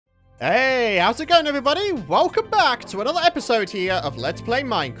Hey, how's it going, everybody? Welcome back to another episode here of Let's Play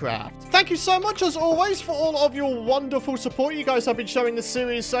Minecraft. Thank you so much, as always, for all of your wonderful support you guys have been showing the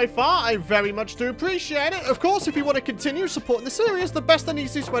series so far. I very much do appreciate it. Of course, if you want to continue supporting the series, the best and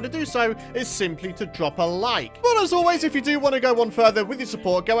easiest way to do so is simply to drop a like. But as always, if you do want to go one further with your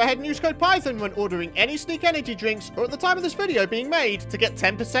support, go ahead and use code Python when ordering any Sneak Energy drinks, or at the time of this video being made, to get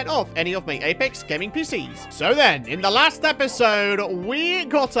 10% off any of my Apex gaming PCs. So then, in the last episode, we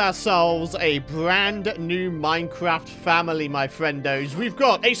got ourselves a brand new Minecraft family, my friendos. We've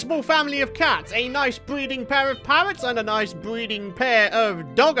got a small family of cats, a nice breeding pair of parrots, and a nice breeding pair of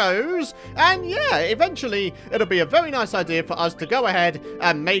doggos. And yeah, eventually it'll be a very nice idea for us to go ahead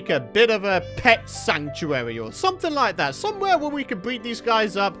and make a bit of a pet sanctuary or something like that. Somewhere where we can breed these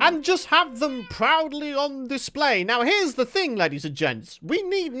guys up and just have them proudly on display. Now here's the thing, ladies and gents. We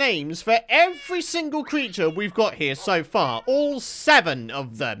need names for every single creature we've got here so far. All 7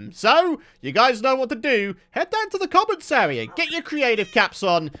 of them. So, you guys know what to do. Head down to the comments area, get your creative caps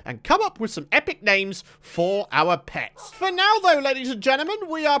on, and come up with some epic names for our pets. For now, though, ladies and gentlemen,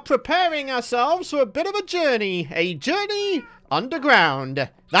 we are preparing ourselves for a bit of a journey underground.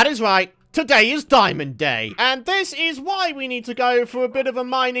 That is right. Today is Diamond Day, and this is why we need to go for a bit of a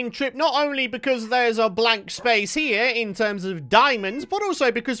mining trip, not only because there's a blank space here in terms of diamonds, but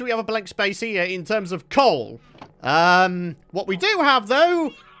also because we have a blank space here in terms of coal. What we do have,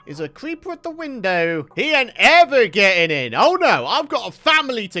 though, is a creeper at the window. He ain't ever getting in. Oh no, I've got a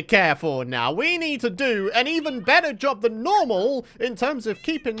family to care for now. We need to do an even better job than normal in terms of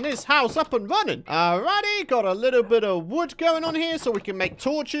keeping this house up and running. Alrighty, got a little bit of wood going on here so we can make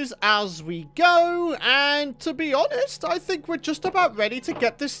torches as we go. And to be honest, I think we're just about ready to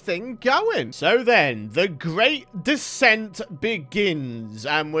get this thing going. So then, the great descent begins.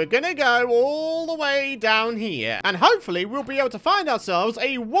 And we're gonna go all the way down here. And hopefully we'll be able to find ourselves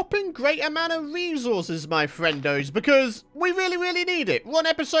a whopping great amount of resources, my friendos, because we really need it. We're on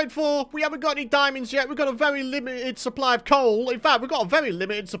episode 4. We haven't got any diamonds yet. We've got a very limited supply of coal. In fact, we've got a very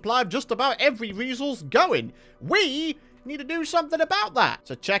limited supply of just about every resource going. We need to do something about that.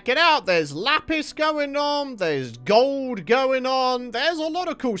 So check it out. There's lapis going on. There's gold going on. There's a lot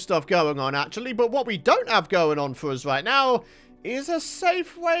of cool stuff going on, actually. But what we don't have going on for us right now is a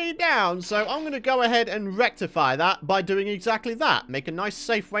safe way down. So I'm going to go ahead and rectify that by doing exactly that. Make a nice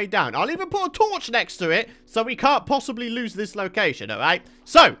safe way down. I'll even put a torch next to it so we can't possibly lose this location, alright?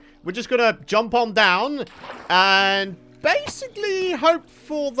 So, we're just going to jump on down and basically hope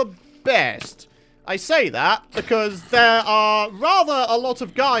for the best. I say that because there are rather a lot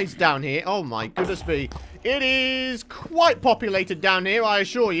of guys down here. Oh my goodness me. It is quite populated down here, I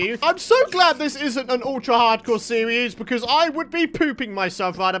assure you. I'm so glad this isn't an ultra-hardcore series because I would be pooping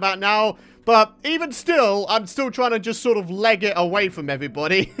myself right about now. But even still, I'm still trying to just sort of leg it away from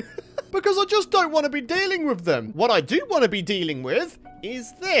everybody. Because I just don't want to be dealing with them. What I do want to be dealing with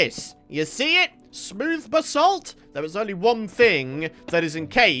is this. You see it? Smooth basalt. There is only one thing that is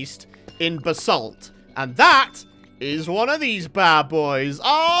encased in basalt. And that is one of these bad boys.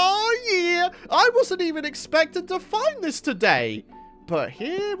 Oh, yeah. I wasn't even expecting to find this today. But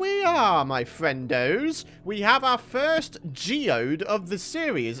here we are, my friendos. We have our first geode of the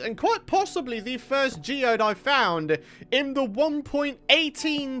series, and quite possibly the first geode I found in the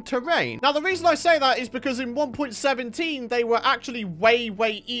 1.18 terrain. Now, the reason I say that is because in 1.17, they were actually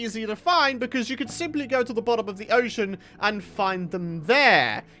way easier to find because you could simply go to the bottom of the ocean and find them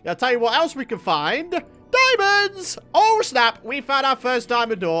there. I'll tell you what else we can find. Diamonds! Oh, snap. We found our first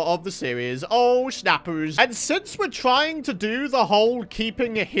diamond ore of the series. Oh, snappers. And since we're trying to do the whole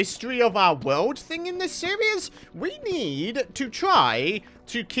keeping a history of our world thing in this series, we need to try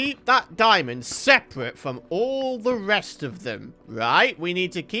to keep that diamond separate from all the rest of them, right? We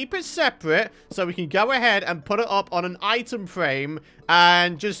need to keep it separate so we can go ahead and put it up on an item frame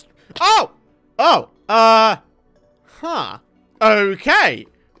and just... Okay.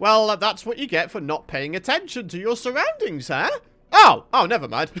 Well, that's what you get for not paying attention to your surroundings, huh? Oh, never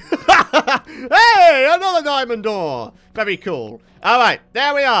mind. Hey, another diamond ore. Very cool. All right,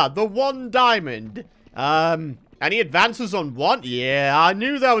 there we are. The 1 diamond. Any advances on 1? Yeah, I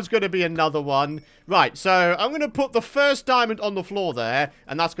knew there was going to be another one. Right, so I'm going to put the first diamond on the floor there,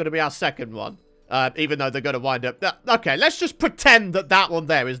 and that's going to be our second one. Even though they're going to wind up... Okay, let's just pretend that that one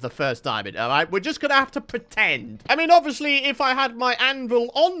there is the first diamond, alright? We're just going to have to pretend. I mean, obviously, if I had my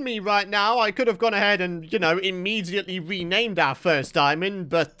anvil on me right now, I could have gone ahead and, you know, immediately renamed our first diamond,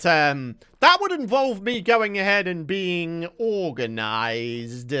 but, that would involve me going ahead and being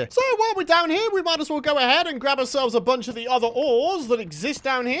organized. So while we're down here, we might as well go ahead and grab ourselves a bunch of the other ores that exist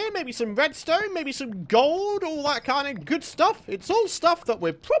down here. Maybe some redstone, maybe some gold, all that kind of good stuff. It's all stuff that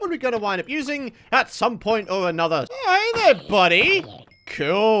we're probably going to wind up using at some point or another. Oh, hey there, buddy.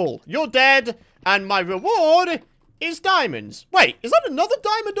 Cool. You're dead, and my reward is diamonds. Wait, is that another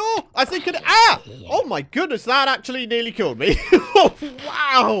diamond ore? I think it... Ah! Oh my goodness, that actually nearly killed me. Oh,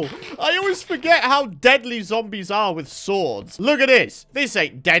 wow. I always forget how deadly zombies are with swords. Look at this. This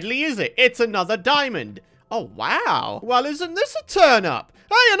ain't deadly, is it? It's another diamond. Oh, wow. Well, isn't this a turn up?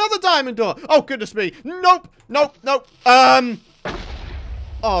 Hey, another diamond ore. Oh, goodness me. Nope. Nope. Nope.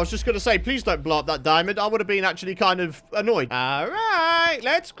 Oh, I was just going to say, please don't blow up that diamond. I would have been actually kind of annoyed. All right,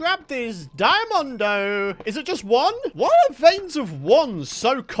 let's grab this diamondo. Is it just one? Why are veins of one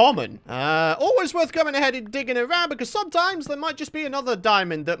so common? Always worth going ahead and digging around because sometimes there might just be another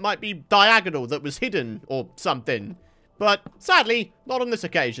diamond that might be diagonal that was hidden or something. But sadly, not on this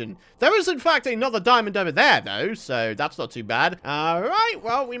occasion. There is, in fact, another diamond over there, though, so that's not too bad. All right,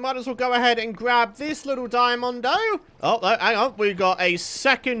 well, we might as well go ahead and grab this little diamondo. Oh, no, hang on. We got a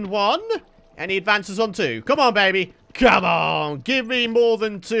second one, and he advances on 2. Come on, baby. Come on. Give me more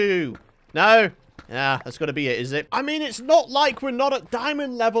than 2. No? Yeah, that's got to be it, is it? I mean, it's not like we're not at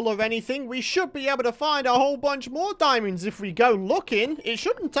diamond level or anything. We should be able to find a whole bunch more diamonds if we go looking. It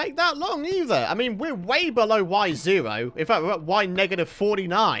shouldn't take that long either. I mean, we're way below Y0. In fact, we're at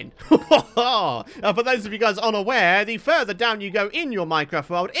Y-49. For those of you guys unaware, the further down you go in your Minecraft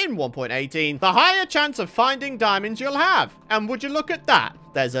world in 1.18, the higher chance of finding diamonds you'll have. And would you look at that?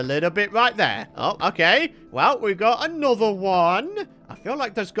 There's a little bit right there. Oh, okay. Well, we've got another one. I feel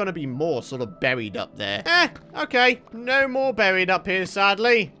like there's going to be more sort of buried up there. Okay. No more buried up here,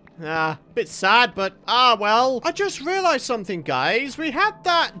 sadly. Bit sad, but well. I just realized something, guys. We had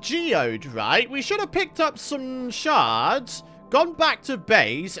that geode, right? We should have picked up some shards, gone back to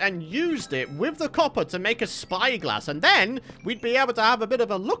base and used it with the copper to make a spyglass, and then we'd be able to have a bit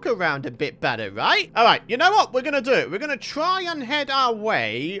of a look around a bit better, right? All right, you know what we're gonna do? We're gonna try and head our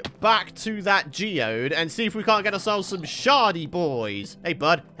way back to that geode and see if we can't get ourselves some shardy boys. Hey,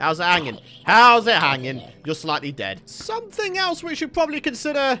 bud, how's it hanging? How's it hanging? You're slightly dead. Something else we should probably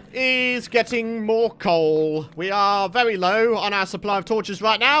consider is getting more coal. We are very low on our supply of torches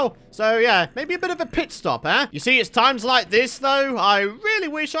right now. So, yeah, maybe a bit of a pit stop, huh? You see, it's times like this, though, I really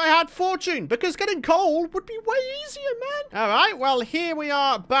wish I had fortune, because getting coal would be way easier, man. All right, well, here we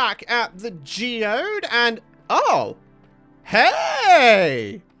are back at the geode, and... Oh!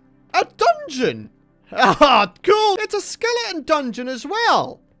 Hey! A dungeon! Ah, cool! It's a skeleton dungeon as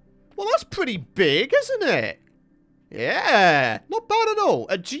well. Well, that's pretty big, isn't it? Yeah, not bad at all.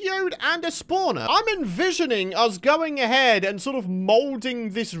 A geode and a spawner. I'm envisioning us going ahead and sort of molding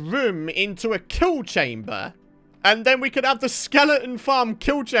this room into a kill chamber. And then we could have the skeleton farm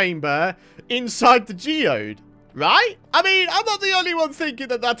kill chamber inside the geode. Right? I mean, I'm not the only one thinking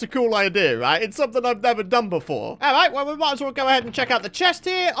that that's a cool idea, right? It's something I've never done before. All right, well, we might as well go ahead and check out the chest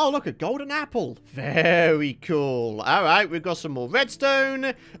here. Oh, look, a golden apple. Very cool. All right, we've got some more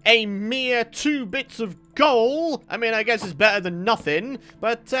redstone. A mere 2 bits of gold. I mean, I guess it's better than nothing.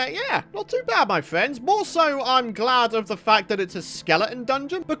 But, yeah, not too bad, my friends. More so, I'm glad of the fact that it's a skeleton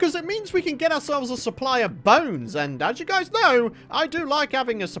dungeon, because it means we can get ourselves a supply of bones. And as you guys know, I do like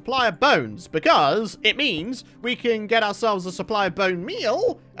having a supply of bones, because it means we can get ourselves a supply of bone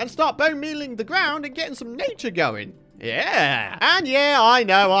meal and start bone mealing the ground and getting some nature going. Yeah. And yeah, I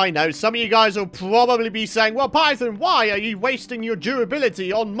know. Some of you guys will probably be saying, well, Python, why are you wasting your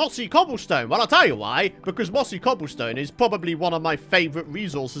durability on mossy cobblestone? Well, I'll tell you why. Because mossy cobblestone is probably one of my favorite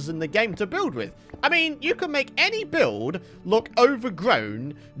resources in the game to build with. I mean, you can make any build look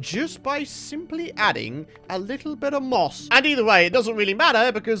overgrown just by simply adding a little bit of moss. And either way, it doesn't really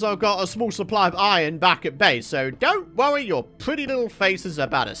matter because I've got a small supply of iron back at base. So don't worry your pretty little faces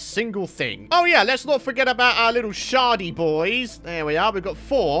about a single thing. Oh yeah, let's not forget about our little shardy boys. There we are. We've got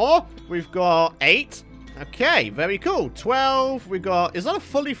 4. We've got 8. Okay, very cool. 12. We've got... Is that a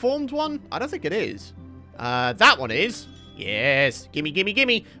fully formed one? I don't think it is. That one is. Yes. Gimme.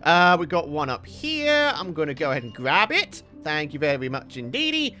 We've got one up here. I'm going to go ahead and grab it. Thank you very much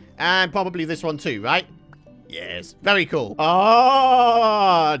indeedy. And probably this one too, right? Yes. Very cool.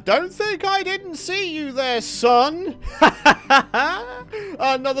 Don't think I didn't see you there, son.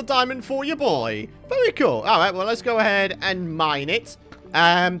 Another diamond for your boy. Very cool. All right, well, let's go ahead and mine it.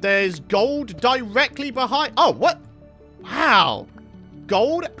 There's gold directly behind... Oh, what? Wow.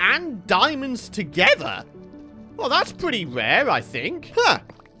 Gold and diamonds together. Well, that's pretty rare, I think. Huh.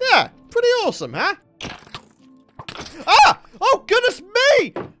 Yeah, pretty awesome, huh? Ah! Oh, goodness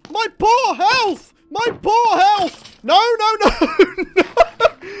me! My poor health! My poor health! No, no, no, no!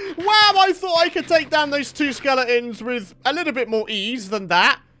 Wow, I thought I could take down those 2 skeletons with a little bit more ease than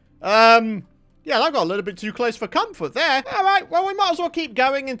that. Yeah, that got a little bit too close for comfort there. Alright, well, we might as well keep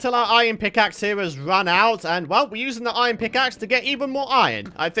going until our iron pickaxe here has run out. And, well, we're using the iron pickaxe to get even more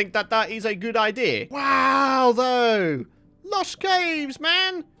iron. I think that is a good idea. Wow, though. Lush caves,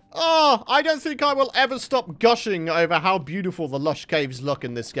 man. Oh, I don't think I will ever stop gushing over how beautiful the lush caves look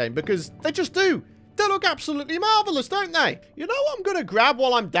in this game, because they just do. They look absolutely marvelous, don't they? You know what I'm going to grab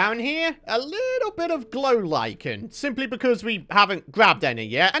while I'm down here? A little bit of glow lichen, simply because we haven't grabbed any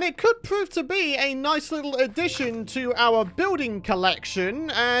yet. And it could prove to be a nice little addition to our building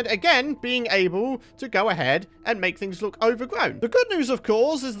collection. And again, being able to go ahead and make things look overgrown. The good news, of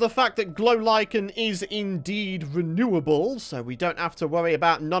course, is the fact that glow lichen is indeed renewable. So we don't have to worry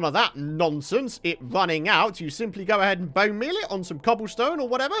about none of that nonsense, it running out. You simply go ahead and bone meal it on some cobblestone or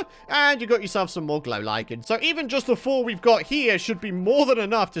whatever, and you got yourself some more glow lichen. So even just the 4 we've got here should be more than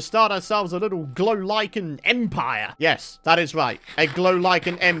enough to start ourselves a little glow lichen empire. Yes, that is right. A glow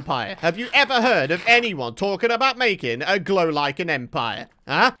lichen empire. Have you ever heard of anyone talking about making a glow lichen empire?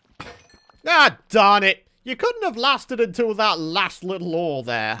 Huh? Ah, darn it. You couldn't have lasted until that last little ore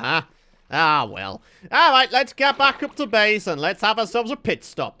there, huh? Ah, well. Alright, let's get back up to base and let's have ourselves a pit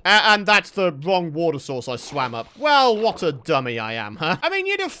stop. And that's the wrong water source I swam up. Well, what a dummy I am, huh? I mean,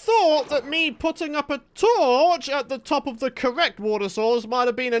 you'd have thought that me putting up a torch at the top of the correct water source might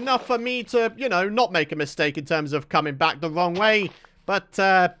have been enough for me to, you know, not make a mistake in terms of coming back the wrong way. But,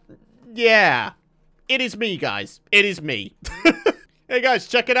 yeah. It is me, guys. It is me. Hey guys,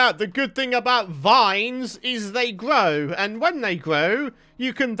 check it out. The good thing about vines is they grow, and when they grow,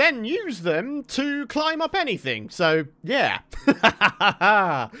 you can then use them to climb up anything. So, yeah.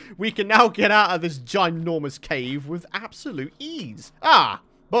 We can now get out of this ginormous cave with absolute ease. Ah,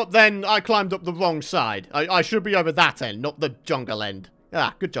 but then I climbed up the wrong side. I should be over that end, not the jungle end.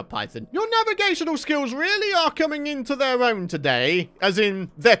 Ah, good job, Python. Your navigational skills really are coming into their own today. As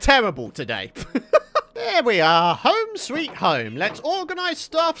in, they're terrible today. There we are. Home sweet home. Let's organize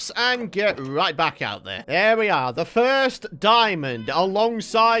stuffs and get right back out there. There we are. The first diamond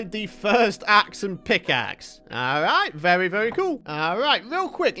alongside the first axe and pickaxe. All right. Very, very cool. All right. Real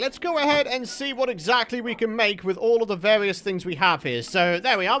quick, let's go ahead and see what exactly we can make with all of the various things we have here. So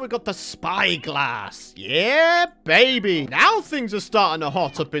there we are. We've got the spyglass. Yeah, baby. Now things are starting to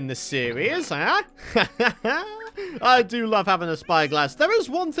hot up in this series, huh? I do love having a spyglass. There is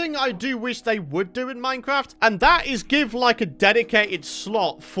one thing I do wish they would do in Minecraft, and that is give like a dedicated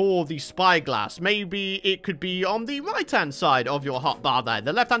slot for the spyglass. Maybe it could be on the right-hand side of your hotbar there.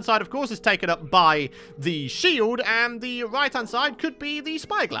 The left-hand side, of course, is taken up by the shield, and the right-hand side could be the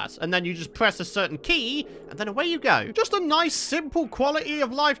spyglass. And then you just press a certain key, and then away you go. Just a nice, simple quality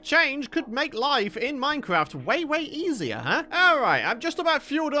of life change could make life in Minecraft way, way easier, huh? Alright, I'm just about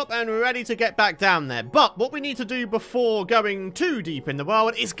fueled up and ready to get back down there. But what we need to do before going too deep in the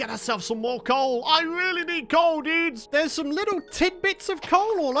world is get ourselves some more coal. I really need coal, dudes. There's some little tidbits of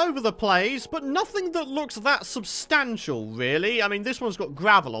coal all over the place, but nothing that looks that substantial, really. I mean, this one's got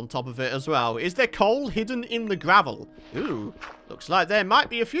gravel on top of it as well. Is there coal hidden in the gravel? Ooh, looks like there might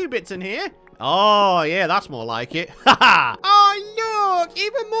be a few bits in here. Oh, yeah, that's more like it. Haha! Oh, look!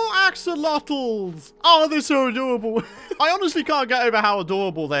 Even more axolotls! Oh, they're so adorable. I honestly can't get over how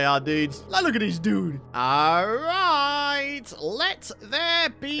adorable they are, dudes. Look at this dude. Alright, let there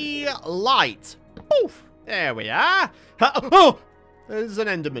be light. Poof! There we are. Oh! There's an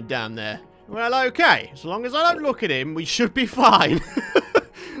Enderman down there. Well, okay. As long as I don't look at him, we should be fine.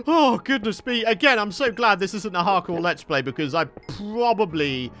 Oh, goodness me. Again, I'm so glad this isn't a hardcore Let's Play because I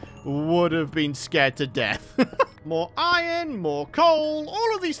probably would have been scared to death. More iron, more coal.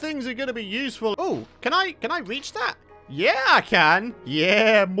 All of these things are going to be useful. Oh, can I reach that? Yeah, I can.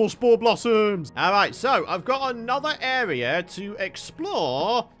 Yeah, more spore blossoms. All right, so I've got another area to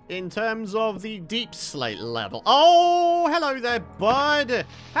explore in terms of the deep slate level. Oh, hello there, bud.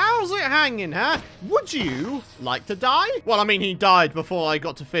 How's it hanging, huh? Would you like to die? Well, I mean, he died before I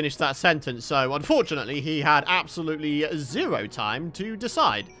got to finish that sentence, so unfortunately, he had absolutely zero time to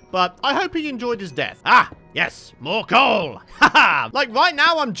decide. But I hope he enjoyed his death. Ah, yes, more coal. Haha. Like right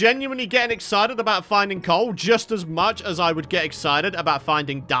now, I'm genuinely getting excited about finding coal just as much as I would get excited about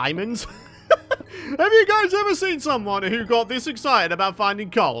finding diamonds. Have you guys ever seen someone who got this excited about finding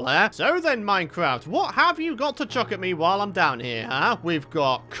coal, huh? So then, Minecraft, what have you got to chuck at me while I'm down here, huh? We've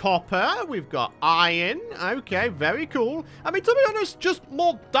got copper, we've got iron. Okay, very cool. I mean, to be honest, just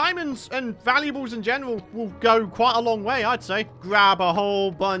more diamonds and valuables in general will go quite a long way, I'd say. Grab a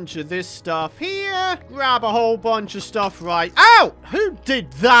whole bunch of this stuff here. Grab a whole bunch of stuff right... Ow! Who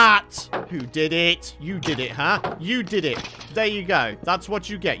did that? Who did it? You did it, huh? You did it. There you go. That's what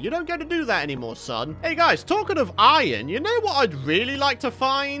you get. You don't get to do that anymore, son. Hey, guys, talking of iron, you know what I'd really like to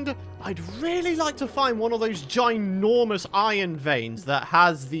find? I'd really like to find one of those ginormous iron veins that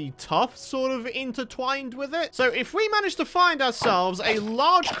has the tuff sort of intertwined with it. So if we manage to find ourselves a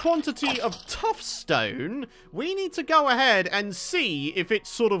large quantity of tuff stone, we need to go ahead and see if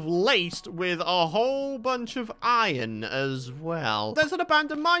it's sort of laced with a whole bunch of iron as well. There's an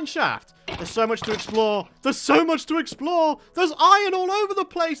abandoned mine shaft. There's so much to explore. There's so much to explore. There's iron all over the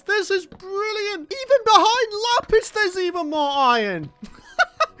place. This is brilliant. Even behind Lapis, there's even more iron.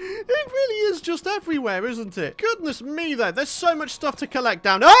 It really is just everywhere, isn't it? Goodness me, though. There's so much stuff to collect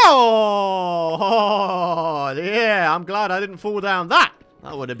down. Oh, yeah. I'm glad I didn't fall down that.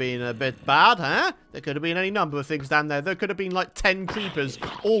 That would have been a bit bad, huh? There could have been any number of things down there. There could have been like 10 creepers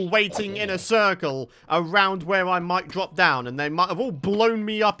all waiting in a circle around where I might drop down, and they might have all blown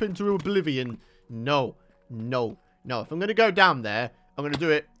me up into oblivion. No, no, no. If I'm going to go down there, I'm going to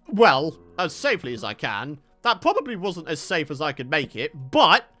do it, well, as safely as I can. That probably wasn't as safe as I could make it,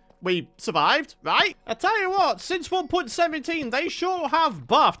 but we survived, right? I tell you what, since 1.17, they sure have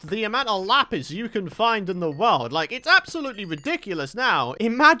buffed the amount of lapis you can find in the world. Like, it's absolutely ridiculous now.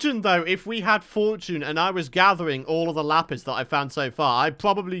 Imagine, though, if we had fortune and I was gathering all of the lapis that I found so far, I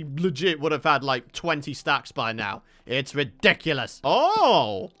probably legit would have had, like, 20 stacks by now. It's ridiculous.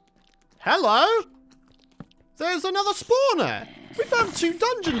 Oh! Hello? There's another spawner. We found 2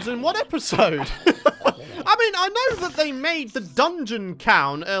 dungeons in one episode. I mean, I know that they made the dungeon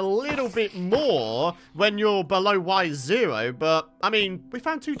count a little bit more when you're below Y0, but, I mean, we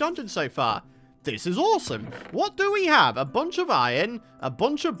found 2 dungeons so far. This is awesome. What do we have? A bunch of iron, a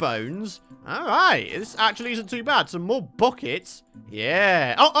bunch of bones. All right, this actually isn't too bad. Some more buckets.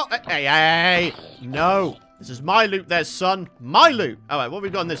 Yeah. Oh, hey. No. This is my loot there, son. My loot. All right, what have we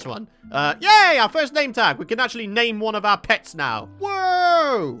got on this one? Yay, our first name tag. We can actually name one of our pets now.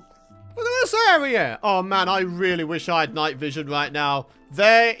 Whoa. Look at this area. Oh, man, I really wish I had night vision right now.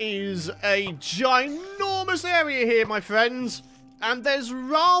 There is a ginormous area here, my friends. And there's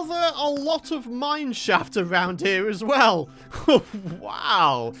rather a lot of mine shaft around here as well.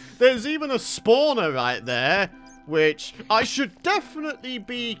 Wow. There's even a spawner right there, which I should definitely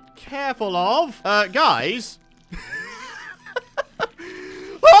be careful of. Guys.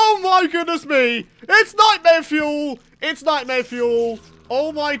 Oh, my goodness me. It's nightmare fuel. It's nightmare fuel.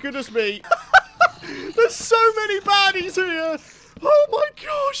 Oh my goodness me. There's so many baddies here. Oh my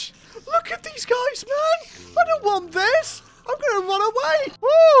gosh. Look at these guys, man. I don't want this. I'm going to run away.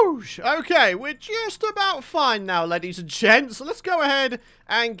 Whoosh. Okay, we're just about fine now, ladies and gents. So let's go ahead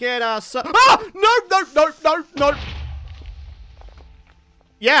and get our... Ah! No.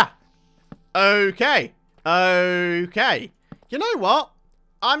 Yeah. Okay. You know what?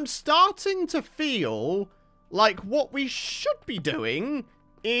 I'm starting to feel... like, what we should be doing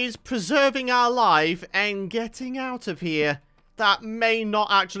is preserving our life and getting out of here. That may not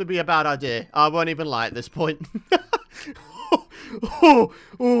actually be a bad idea. I won't even lie at this point.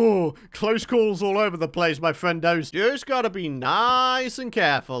 Close calls all over the place, my friendos. Just gotta be nice and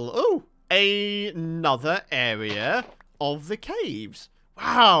careful. Oh, another area of the caves.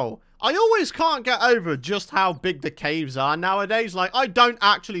 Wow. I always can't get over just how big the caves are nowadays. Like, I don't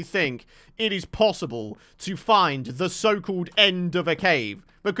actually think it is possible to find the so-called end of a cave,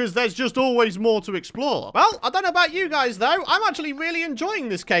 because there's just always more to explore. Well, I don't know about you guys, though. I'm actually really enjoying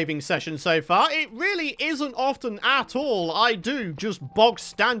this caving session so far. It really isn't often at all I do just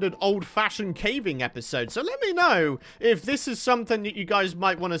bog-standard old-fashioned caving episodes. So let me know if this is something that you guys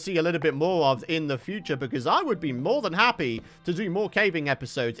might want to see a little bit more of in the future, because I would be more than happy to do more caving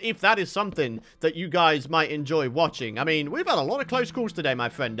episodes if that is something that you guys might enjoy watching. I mean, we've had a lot of close calls today, my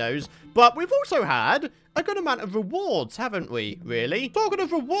friendos, but we've also had a good amount of rewards, haven't we, really? Talking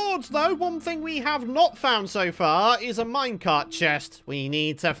of rewards, though, one thing we have not found so far is a minecart chest. We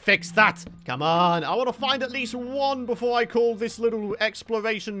need to fix that. Come on, I want to find at least one before I call this little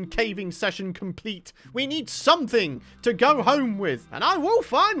exploration caving session complete. We need something to go home with, and I will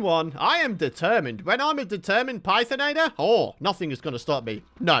find one. I am determined. When I'm a determined Pythonator, oh, nothing is going to stop me.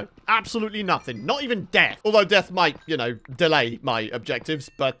 No, absolutely nothing. Not even death. Although death might, you know, delay my objectives,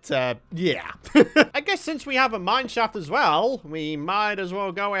 but, yeah. I guess since we have a mine shaft as well, we might as well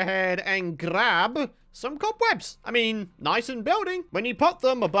well go ahead and grab some cobwebs. I mean, nice and building. When you put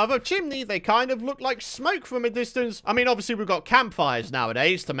them above a chimney, they kind of look like smoke from a distance. I mean, obviously, we've got campfires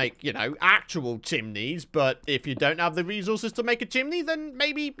nowadays to make, you know, actual chimneys. But if you don't have the resources to make a chimney, then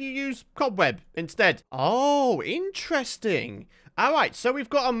maybe you use cobweb instead. Oh, interesting. All right, so we've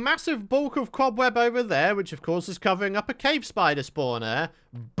got a massive bulk of cobweb over there, which, of course, is covering up a cave spider spawner.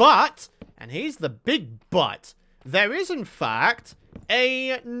 But, and here's the big but, there is, in fact,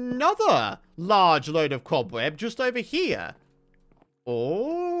 another large load of cobweb just over here.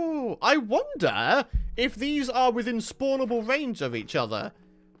 Oh, I wonder if these are within spawnable range of each other.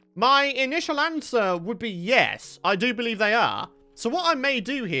 My initial answer would be yes. I do believe they are. So what I may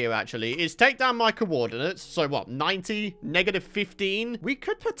do here, actually, is take down my coordinates. So what, 90, -15? We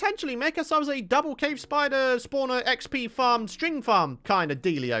could potentially make ourselves a double cave spider spawner XP farm, string farm kind of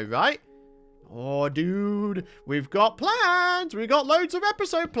dealio, right? Oh, dude, we've got plans. We've got loads of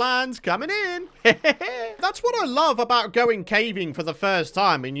episode plans coming in. That's what I love about going caving for the first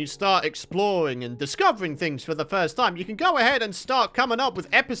time and you start exploring and discovering things for the first time. You can go ahead and start coming up with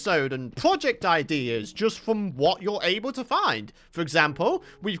episode and project ideas just from what you're able to find. For example,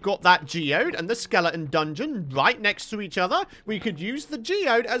 we've got that geode and the skeleton dungeon right next to each other. We could use the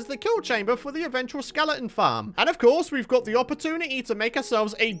geode as the kill chamber for the eventual skeleton farm. And of course, we've got the opportunity to make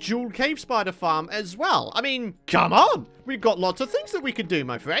ourselves a dual cave spider farm as well. I mean, come on! We've got lots of things that we could do,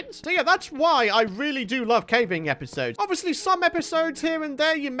 my friends. So yeah, that's why I really do love caving episodes. Obviously, some episodes here and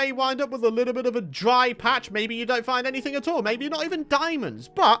there, you may wind up with a little bit of a dry patch. Maybe you don't find anything at all. Maybe not even diamonds.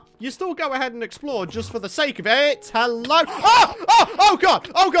 But you still go ahead and explore just for the sake of it. Hello? Ah! Oh! Oh,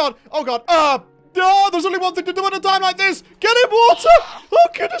 God! Oh, God! Oh, God! Oh, there's only one thing to do at a time like this. Get in water! Oh,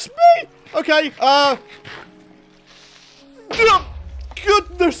 goodness me! Okay,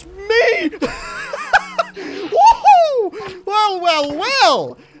 goodness me! Woohoo!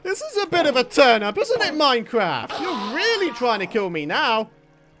 Well. This is a bit of a turn-up, isn't it, Minecraft? You're really trying to kill me now.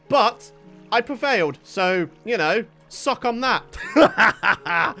 But I prevailed, so, you know, suck on that.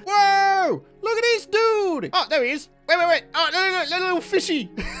 Whoa! Look at this dude! Oh, there he is. Wait. Oh, little fishy.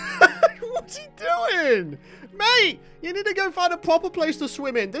 What's he doing? Mate, you need to go find a proper place to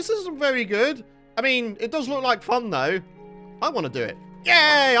swim in. This isn't very good. I mean, it does look like fun, though. I want to do it.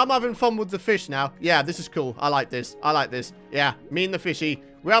 Yay! I'm having fun with the fish now. Yeah, this is cool. I like this. Yeah, me and the fishy.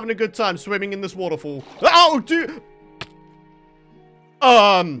 We're having a good time swimming in this waterfall. Oh, dude!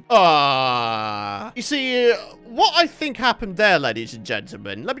 You see, what I think happened there, ladies and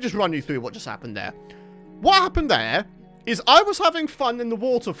gentlemen, let me just run you through what just happened there. What happened there is I was having fun in the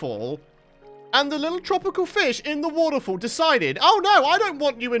waterfall, and the little tropical fish in the waterfall decided, oh no, I don't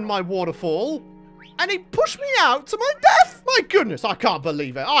want you in my waterfall. And he pushed me out to my death. My goodness, I can't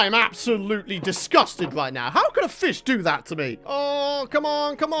believe it. I am absolutely disgusted right now. How could a fish do that to me? Oh, come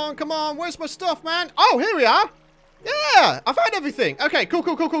on. Where's my stuff, man? Oh, here we are. Yeah, I found everything. Okay,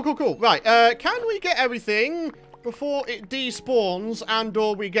 cool. Right, can we get everything before it despawns and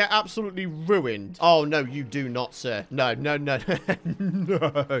or we get absolutely ruined? Oh, no, you do not, sir. No. No.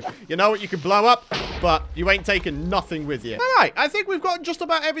 You know what? You can blow up, but you ain't taking nothing with you. All right, I think we've got just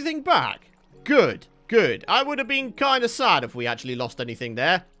about everything back. Good. I would have been kind of sad if we actually lost anything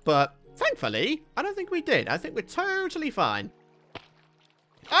there, but thankfully, I don't think we did. I think we're totally fine.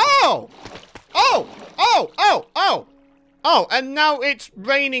 Oh, and now it's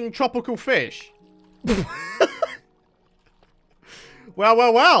raining tropical fish.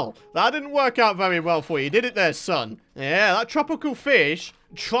 Well. That didn't work out very well for you, did it there, son? Yeah, that tropical fish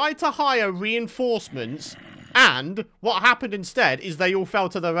tried to hire reinforcements, and what happened instead is they all fell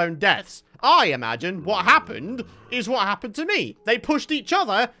to their own deaths. I imagine what happened is what happened to me. They pushed each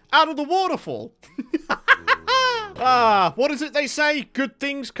other out of the waterfall. What is it they say? Good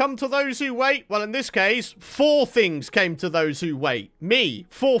things come to those who wait. Well, in this case, 4 things came to those who wait. Me.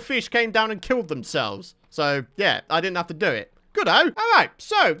 4 fish came down and killed themselves. So, yeah, I didn't have to do it. Good-o. Alright,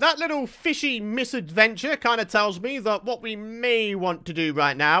 so that little fishy misadventure kind of tells me that what we may want to do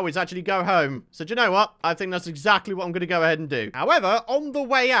right now is actually go home. So do you know what? I think that's exactly what I'm going to go ahead and do. However, on the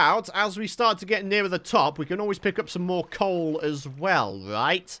way out, as we start to get nearer the top, we can always pick up some more coal as well,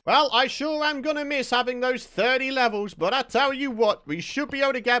 right? Well, I sure am going to miss having those 30 levels, but I tell you what, we should be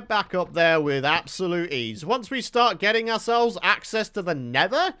able to get back up there with absolute ease. Once we start getting ourselves access to the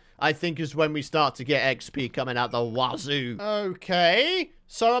nether, I think is when we start to get XP coming out the wazoo. Okay,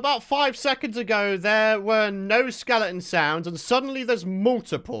 so about 5 seconds ago, there were no skeleton sounds, and suddenly there's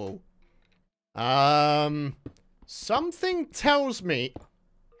multiple. Something tells me...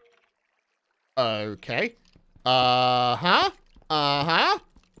 Okay. Oh,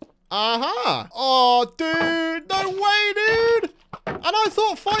 dude, no way, dude! And I thought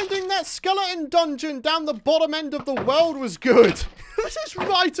that skeleton dungeon down the bottom end of the world was good. This is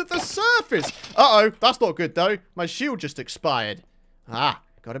right at the surface. Uh-oh, that's not good, though. My shield just expired. Ah,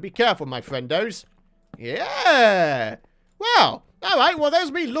 gotta be careful, my friendos. Yeah. Wow. All right, well,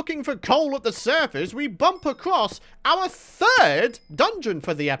 there's me looking for coal at the surface. We bump across our third dungeon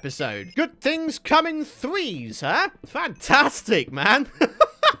for the episode. Good things come in threes, huh? Fantastic, man.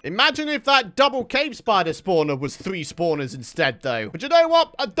 Imagine if that double cave spider spawner was 3 spawners instead, though. But you know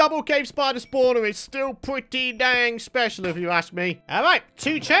what? A double cave spider spawner is still pretty dang special, if you ask me. All right,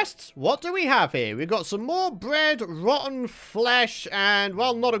 2 chests. What do we have here? We've got some more bread, rotten flesh, and,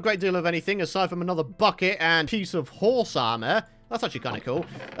 well, not a great deal of anything aside from another bucket and piece of horse armor. That's actually kind of cool.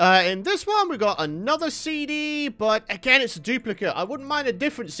 In this one, we got another CD, but again, it's a duplicate. I wouldn't mind a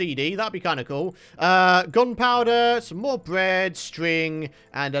different CD. That'd be kind of cool. Gunpowder, some more bread, string,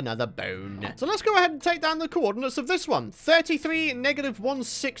 and another bone. So let's go ahead and take down the coordinates of this one. 33,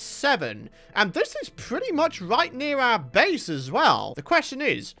 -167. And this is pretty much right near our base as well. The question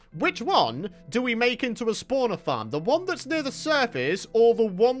is, which one do we make into a spawner farm? The one that's near the surface or the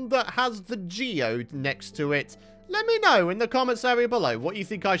one that has the geode next to it? Let me know in the comments area below what you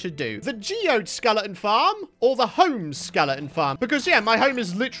think I should do. The geode skeleton farm or the home skeleton farm? Because, yeah, my home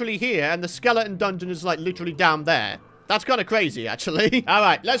is literally here and the skeleton dungeon is, like, literally down there. That's kind of crazy, actually. All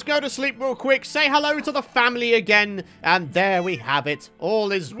right, let's go to sleep real quick. Say hello to the family again. And there we have it.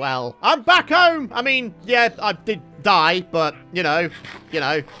 All is well. I'm back home. I mean, yeah, I did die, but, you know,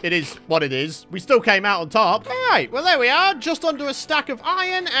 it is what it is. We still came out on top. All right, well, there we are. Just under a stack of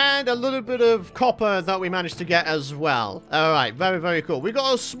iron and a little bit of copper that we managed to get as well. All right, very, very cool. We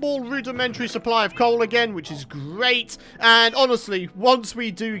got a small rudimentary supply of coal again, which is great. And honestly, once we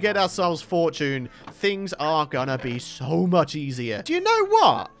do get ourselves fortune, things are gonna be so much easier. Do you know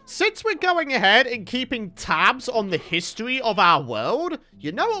what? Since we're going ahead and keeping tabs on the history of our world,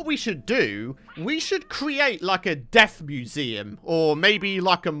 you know what we should do? We should create like a death museum or maybe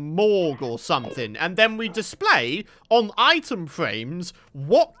like a morgue or something. And then we display on item frames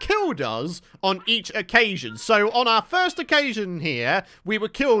what killed us on each occasion. So on our first occasion here, we were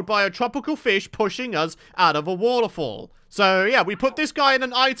killed by a tropical fish pushing us out of a waterfall. So, yeah, we put this guy in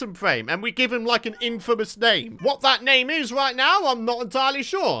an item frame, and we give him, like, an infamous name. What that name is right now, I'm not entirely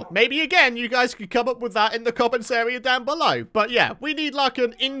sure. Maybe, again, you guys could come up with that in the comments area down below. But, yeah, we need, like,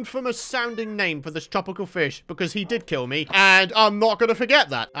 an infamous-sounding name for this tropical fish, because he did kill me, and I'm not going to forget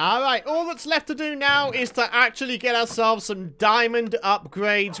that. All right, all that's left to do now is to actually get ourselves some diamond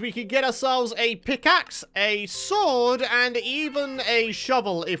upgrades. We could get ourselves a pickaxe, a sword, and even a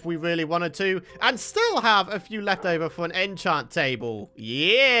shovel if we really wanted to, and still have a few left over for an enchant table.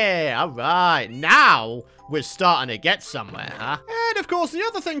 Yeah, all right. Now we're starting to get somewhere, huh? And of course, the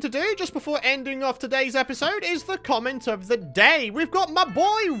other thing to do just before ending off today's episode is the comment of the day. We've got my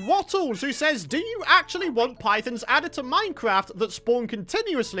boy Wattles who says, do you actually want pythons added to Minecraft that spawn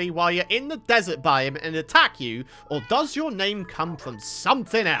continuously while you're in the desert biome and attack you, or does your name come from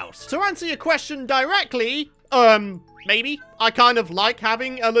something else? To answer your question directly, maybe. I kind of like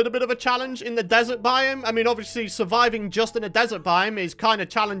having a little bit of a challenge in the desert biome. I mean, obviously, surviving just in a desert biome is kind of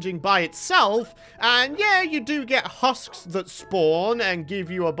challenging by itself. And yeah, you do get husks that spawn and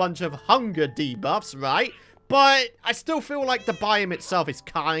give you a bunch of hunger debuffs, right? But I still feel like the biome itself is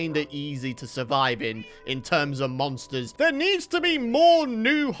kind of easy to survive in terms of monsters. There needs to be more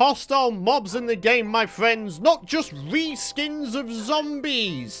new hostile mobs in the game, my friends. Not just reskins of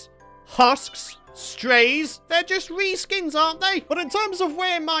zombies. Husks. Strays, they're just reskins, aren't they? But in terms of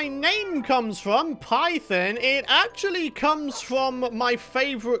where my name comes from, Python, it actually comes from my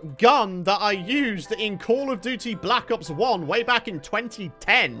favorite gun that I used in Call of Duty Black Ops 1 way back in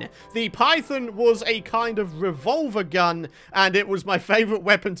 2010. The Python was a kind of revolver gun, and it was my favorite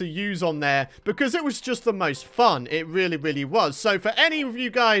weapon to use on there because it was just the most fun. It really, really was. So for any of you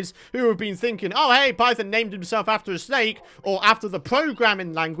guys who have been thinking, oh, hey, Python named himself after a snake or after the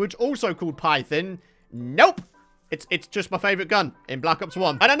programming language also called Python, nope. It's just my favorite gun in Black Ops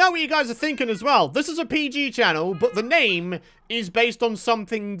 1. And I know what you guys are thinking as well. This is a PG channel, but the name is based on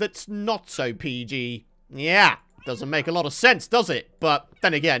something that's not so PG. Yeah, doesn't make a lot of sense, does it? But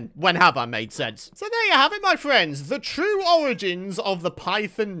then again, when have I made sense? So there you have it, my friends. The true origins of the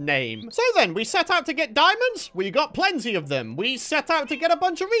Python name. So then, we set out to get diamonds. We got plenty of them. We set out to get a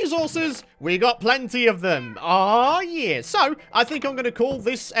bunch of resources. We got plenty of them. Oh, yeah. So, I think I'm going to call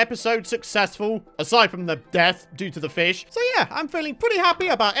this episode successful, aside from the death due to the fish. So yeah, I'm feeling pretty happy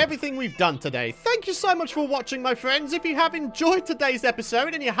about everything we've done today. Thank you so much for watching, my friends. If you have enjoyed today's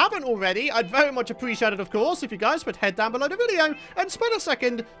episode and you haven't already, I'd very much appreciate it, of course, if you guys would head down below the video and spread us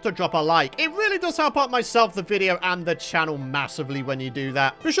second to drop a like. It really does help out myself, the video, and the channel massively when you do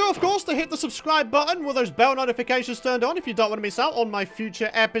that. Be sure, of course, to hit the subscribe button with those bell notifications turned on if you don't want to miss out on my future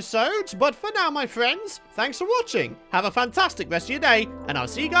episodes. But for now, my friends, thanks for watching. Have a fantastic rest of your day, and I'll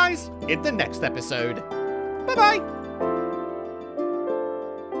see you guys in the next episode. Bye-bye.